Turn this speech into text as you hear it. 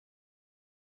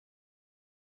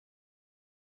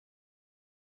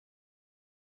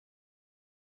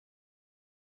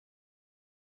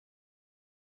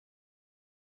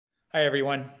Hi,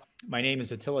 everyone. My name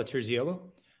is Attila Terzioglu.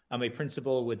 I'm a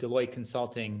principal with Deloitte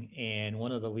Consulting and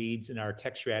one of the leads in our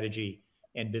tech strategy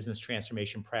and business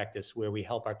transformation practice, where we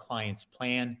help our clients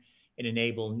plan and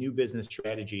enable new business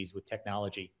strategies with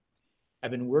technology.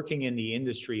 I've been working in the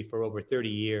industry for over 30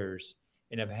 years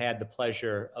and have had the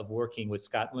pleasure of working with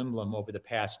Scott Lindblom over the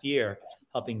past year,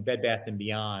 helping Bed Bath &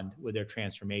 Beyond with their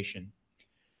transformation.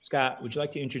 Scott, would you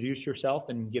like to introduce yourself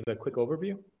and give a quick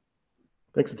overview?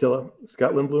 Thanks, Attila.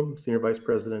 Scott Lindblom, Senior Vice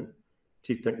President,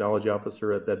 Chief Technology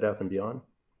Officer at Bed Bath & Beyond.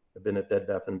 I've been at Bed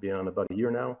Bath & Beyond about a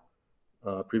year now.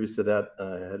 Previous to that,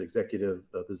 I had executive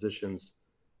positions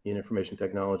in information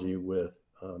technology with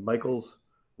Michaels,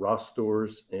 Ross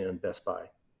Stores, and Best Buy.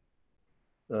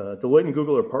 Deloitte and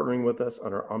Google are partnering with us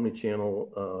on our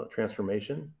omni-channel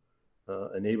transformation,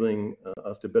 enabling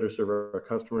us to better serve our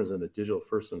customers in a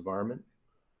digital-first environment.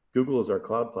 Google is our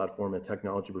cloud platform and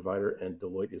technology provider, and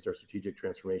Deloitte is our strategic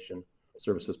transformation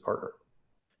services partner.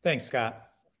 Thanks, Scott.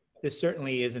 This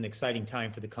certainly is an exciting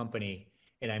time for the company,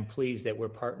 and I'm pleased that we're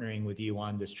partnering with you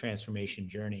on this transformation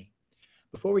journey.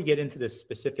 Before we get into the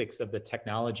specifics of the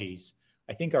technologies,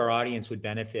 I think our audience would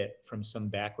benefit from some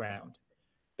background.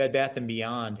 Bed Bath &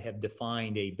 Beyond have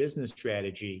defined a business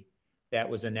strategy that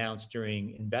was announced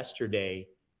during Investor Day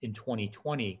in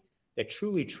 2020 that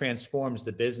truly transforms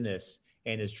the business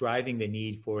and is driving the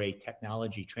need for a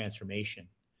technology transformation.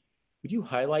 Would you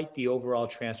highlight the overall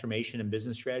transformation and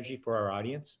business strategy for our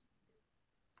audience?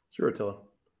 Sure, Attila.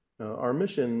 Our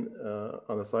mission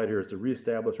on the slide here is to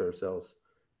reestablish ourselves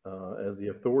as the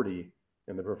authority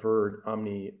and the preferred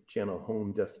omni-channel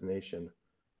home destination.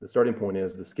 The starting point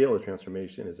is the scale of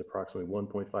transformation is approximately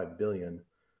 1.5 billion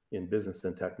in business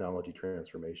and technology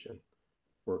transformation.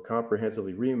 We're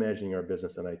comprehensively reimagining our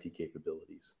business and IT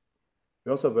capabilities.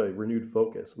 We also have a renewed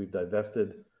focus. We've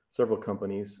divested several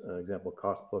companies, example,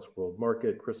 Cost Plus World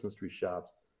Market, Christmas Tree Shops,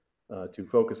 to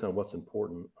focus on what's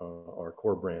important, our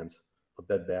core brands of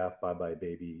Bed Bath, buybuy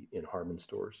BABY, and Harmon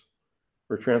stores.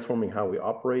 We're transforming how we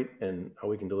operate and how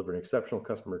we can deliver an exceptional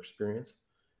customer experience.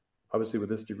 Obviously, with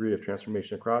this degree of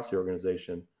transformation across the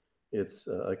organization, it's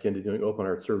akin to doing open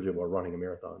heart surgery while running a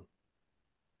marathon.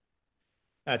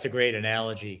 That's a great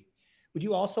analogy. Would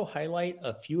you also highlight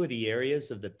a few of the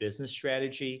areas of the business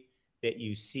strategy that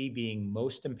you see being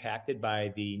most impacted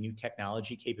by the new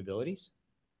technology capabilities?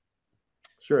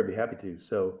 Sure, I'd be happy to.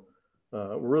 So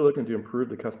we're really looking to improve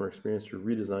the customer experience through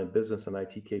redesigned business and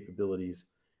IT capabilities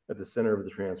at the center of the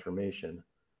transformation.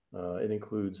 It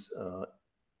includes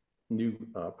new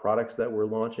products that we're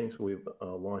launching. So we've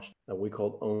launched what we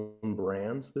call own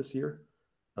brands this year.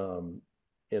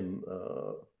 And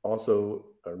also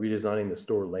redesigning the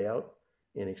store layout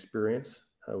and experience.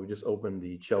 We just opened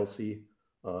the Chelsea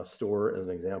store as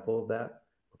an example of that,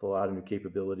 with a lot of new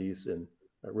capabilities and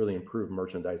really improved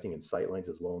merchandising and sight lines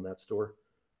as well in that store.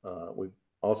 We've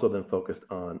also then focused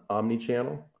on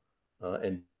omni-channel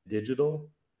and digital,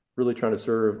 really trying to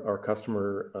serve our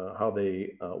customer how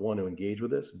they want to engage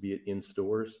with us, be it in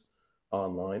stores,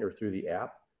 online, or through the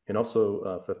app, and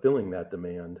also fulfilling that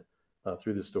demand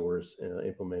through the stores,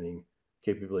 implementing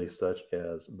capabilities such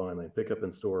as buy online pickup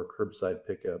in store, curbside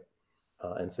pickup,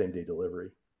 and same-day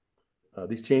delivery.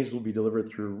 These changes will be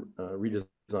delivered through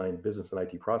redesigned business and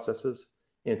IT processes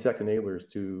and tech enablers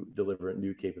to deliver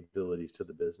new capabilities to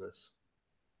the business.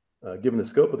 Given the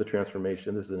scope of the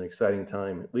transformation, this is an exciting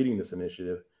time leading this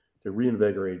initiative to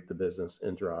reinvigorate the business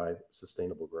and drive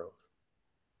sustainable growth.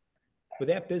 With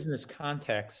that business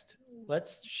context,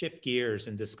 let's shift gears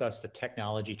and discuss the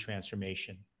technology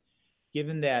transformation.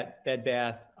 Given that Bed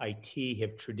Bath IT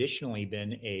have traditionally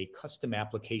been a custom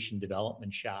application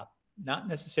development shop, not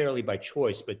necessarily by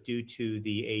choice, but due to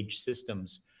the age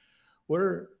systems, what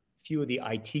are a few of the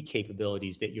IT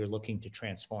capabilities that you're looking to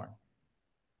transform?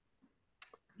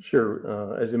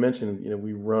 Sure. As you mentioned,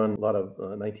 we run a lot of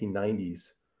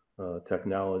 1990s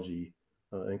technology,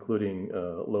 including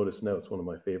Lotus Notes, one of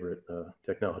my favorite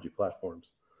technology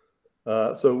platforms.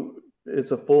 So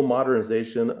it's a full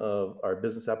modernization of our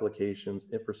business applications,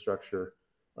 infrastructure,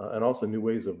 and also new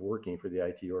ways of working for the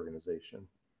IT organization.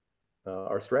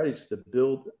 Our strategy is to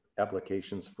build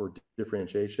applications for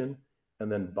differentiation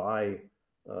and then buy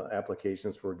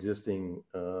applications for existing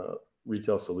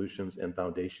retail solutions and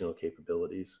foundational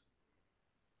capabilities.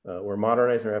 We're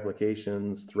modernizing our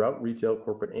applications throughout retail,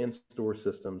 corporate, and store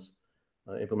systems,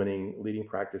 implementing leading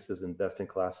practices and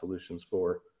best-in-class solutions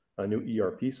for a new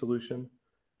ERP solution,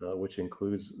 which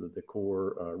includes the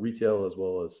core retail as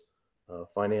well as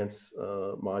finance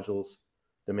modules,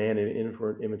 demand and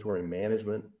inventory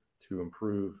management to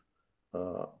improve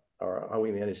how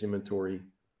we manage inventory,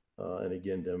 and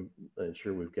again, to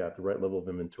ensure we've got the right level of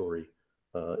inventory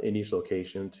in each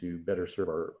location to better serve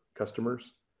our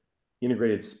customers,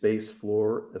 integrated space,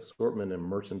 floor, assortment, and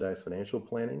merchandise financial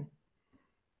planning,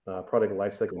 product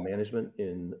lifecycle management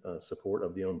in support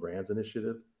of the own brands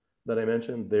initiative that I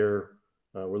mentioned. There,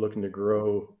 we're looking to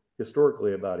grow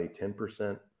historically about a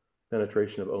 10%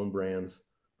 penetration of own brands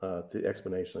to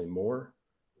exponentially more.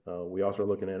 We also are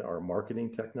looking at our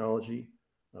marketing technology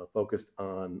focused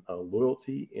on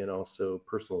loyalty and also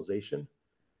personalization,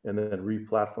 and then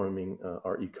re-platforming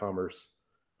our e-commerce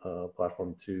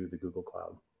platform to the Google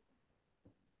Cloud.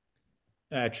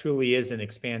 Truly is an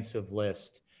expansive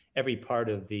list. Every part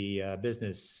of the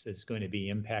business is going to be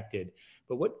impacted.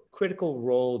 But what critical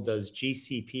role does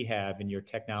GCP have in your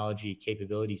technology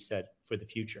capability set for the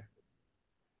future?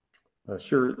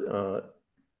 Sure.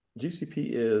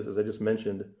 GCP is, as I just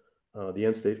mentioned, the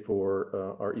end state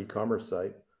for our e-commerce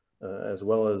site, as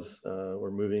well as we're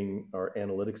moving our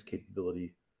analytics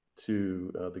capability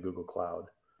to the Google Cloud.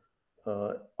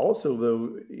 Also,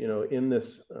 though, in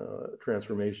this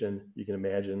transformation, you can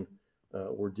imagine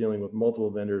we're dealing with multiple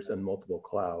vendors and multiple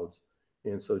clouds.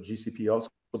 And so GCP also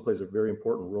plays a very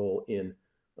important role in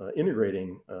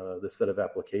integrating the set of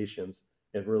applications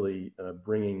and really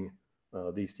bringing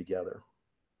these together.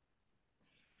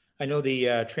 I know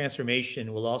the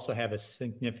transformation will also have a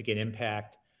significant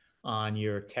impact on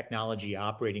your technology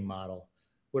operating model.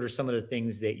 What are some of the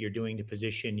things that you're doing to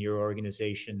position your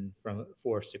organization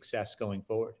for success going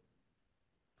forward?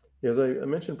 As I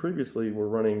mentioned previously, we're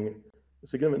running a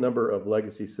significant number of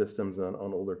legacy systems on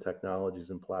older technologies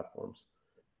and platforms.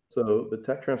 So the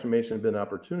tech transformation has been an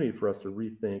opportunity for us to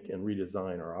rethink and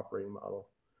redesign our operating model.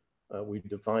 We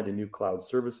defined a new cloud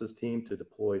services team to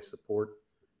deploy support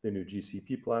the new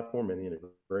GCP platform and the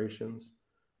integrations.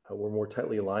 We're more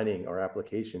tightly aligning our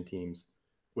application teams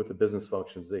with the business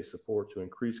functions they support to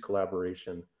increase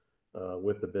collaboration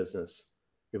with the business.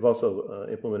 We've also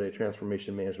implemented a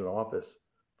transformation management office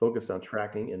focused on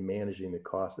tracking and managing the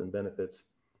costs and benefits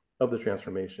of the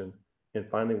transformation. And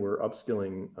finally, we're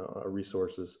upskilling our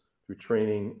resources through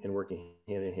training and working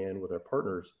hand in hand with our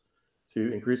partners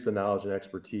to increase the knowledge and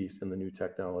expertise in the new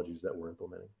technologies that we're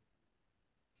implementing.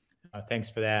 Thanks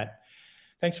for that.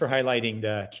 Thanks for highlighting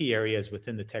the key areas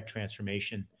within the tech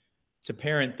transformation. It's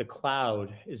apparent the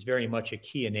cloud is very much a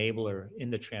key enabler in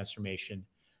the transformation,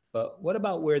 but what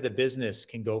about where the business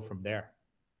can go from there?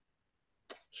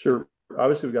 Sure.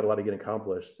 Obviously, we've got a lot to get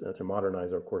accomplished to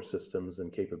modernize our core systems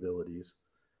and capabilities.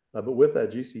 But with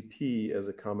that, GCP as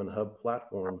a common hub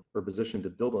platform, we're positioned to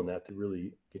build on that to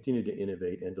really continue to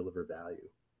innovate and deliver value.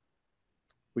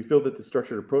 We feel that the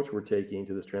structured approach we're taking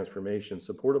to this transformation,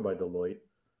 supported by Deloitte,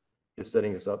 is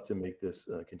setting us up to make this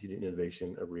continued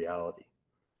innovation a reality.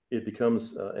 It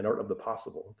becomes an art of the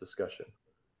possible discussion.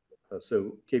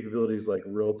 So capabilities like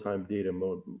real-time data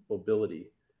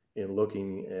mobility and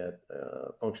looking at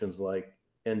functions like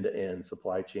end-to-end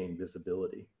supply chain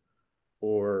visibility,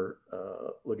 or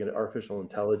looking at artificial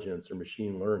intelligence or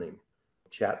machine learning,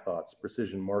 chatbots,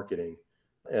 precision marketing,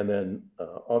 and then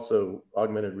also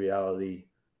augmented reality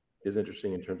is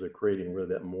interesting in terms of creating really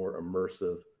that more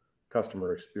immersive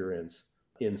customer experience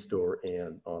in store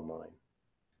and online.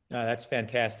 That's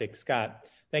fantastic. Scott,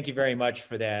 thank you very much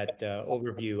for that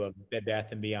overview of Bed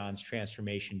Bath & Beyond's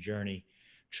transformation journey.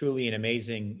 Truly an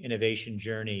amazing innovation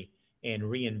journey and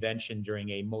reinvention during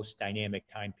a most dynamic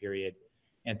time period.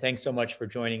 And thanks so much for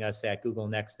joining us at Google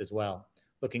Next as well.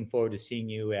 Looking forward to seeing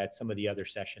you at some of the other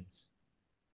sessions.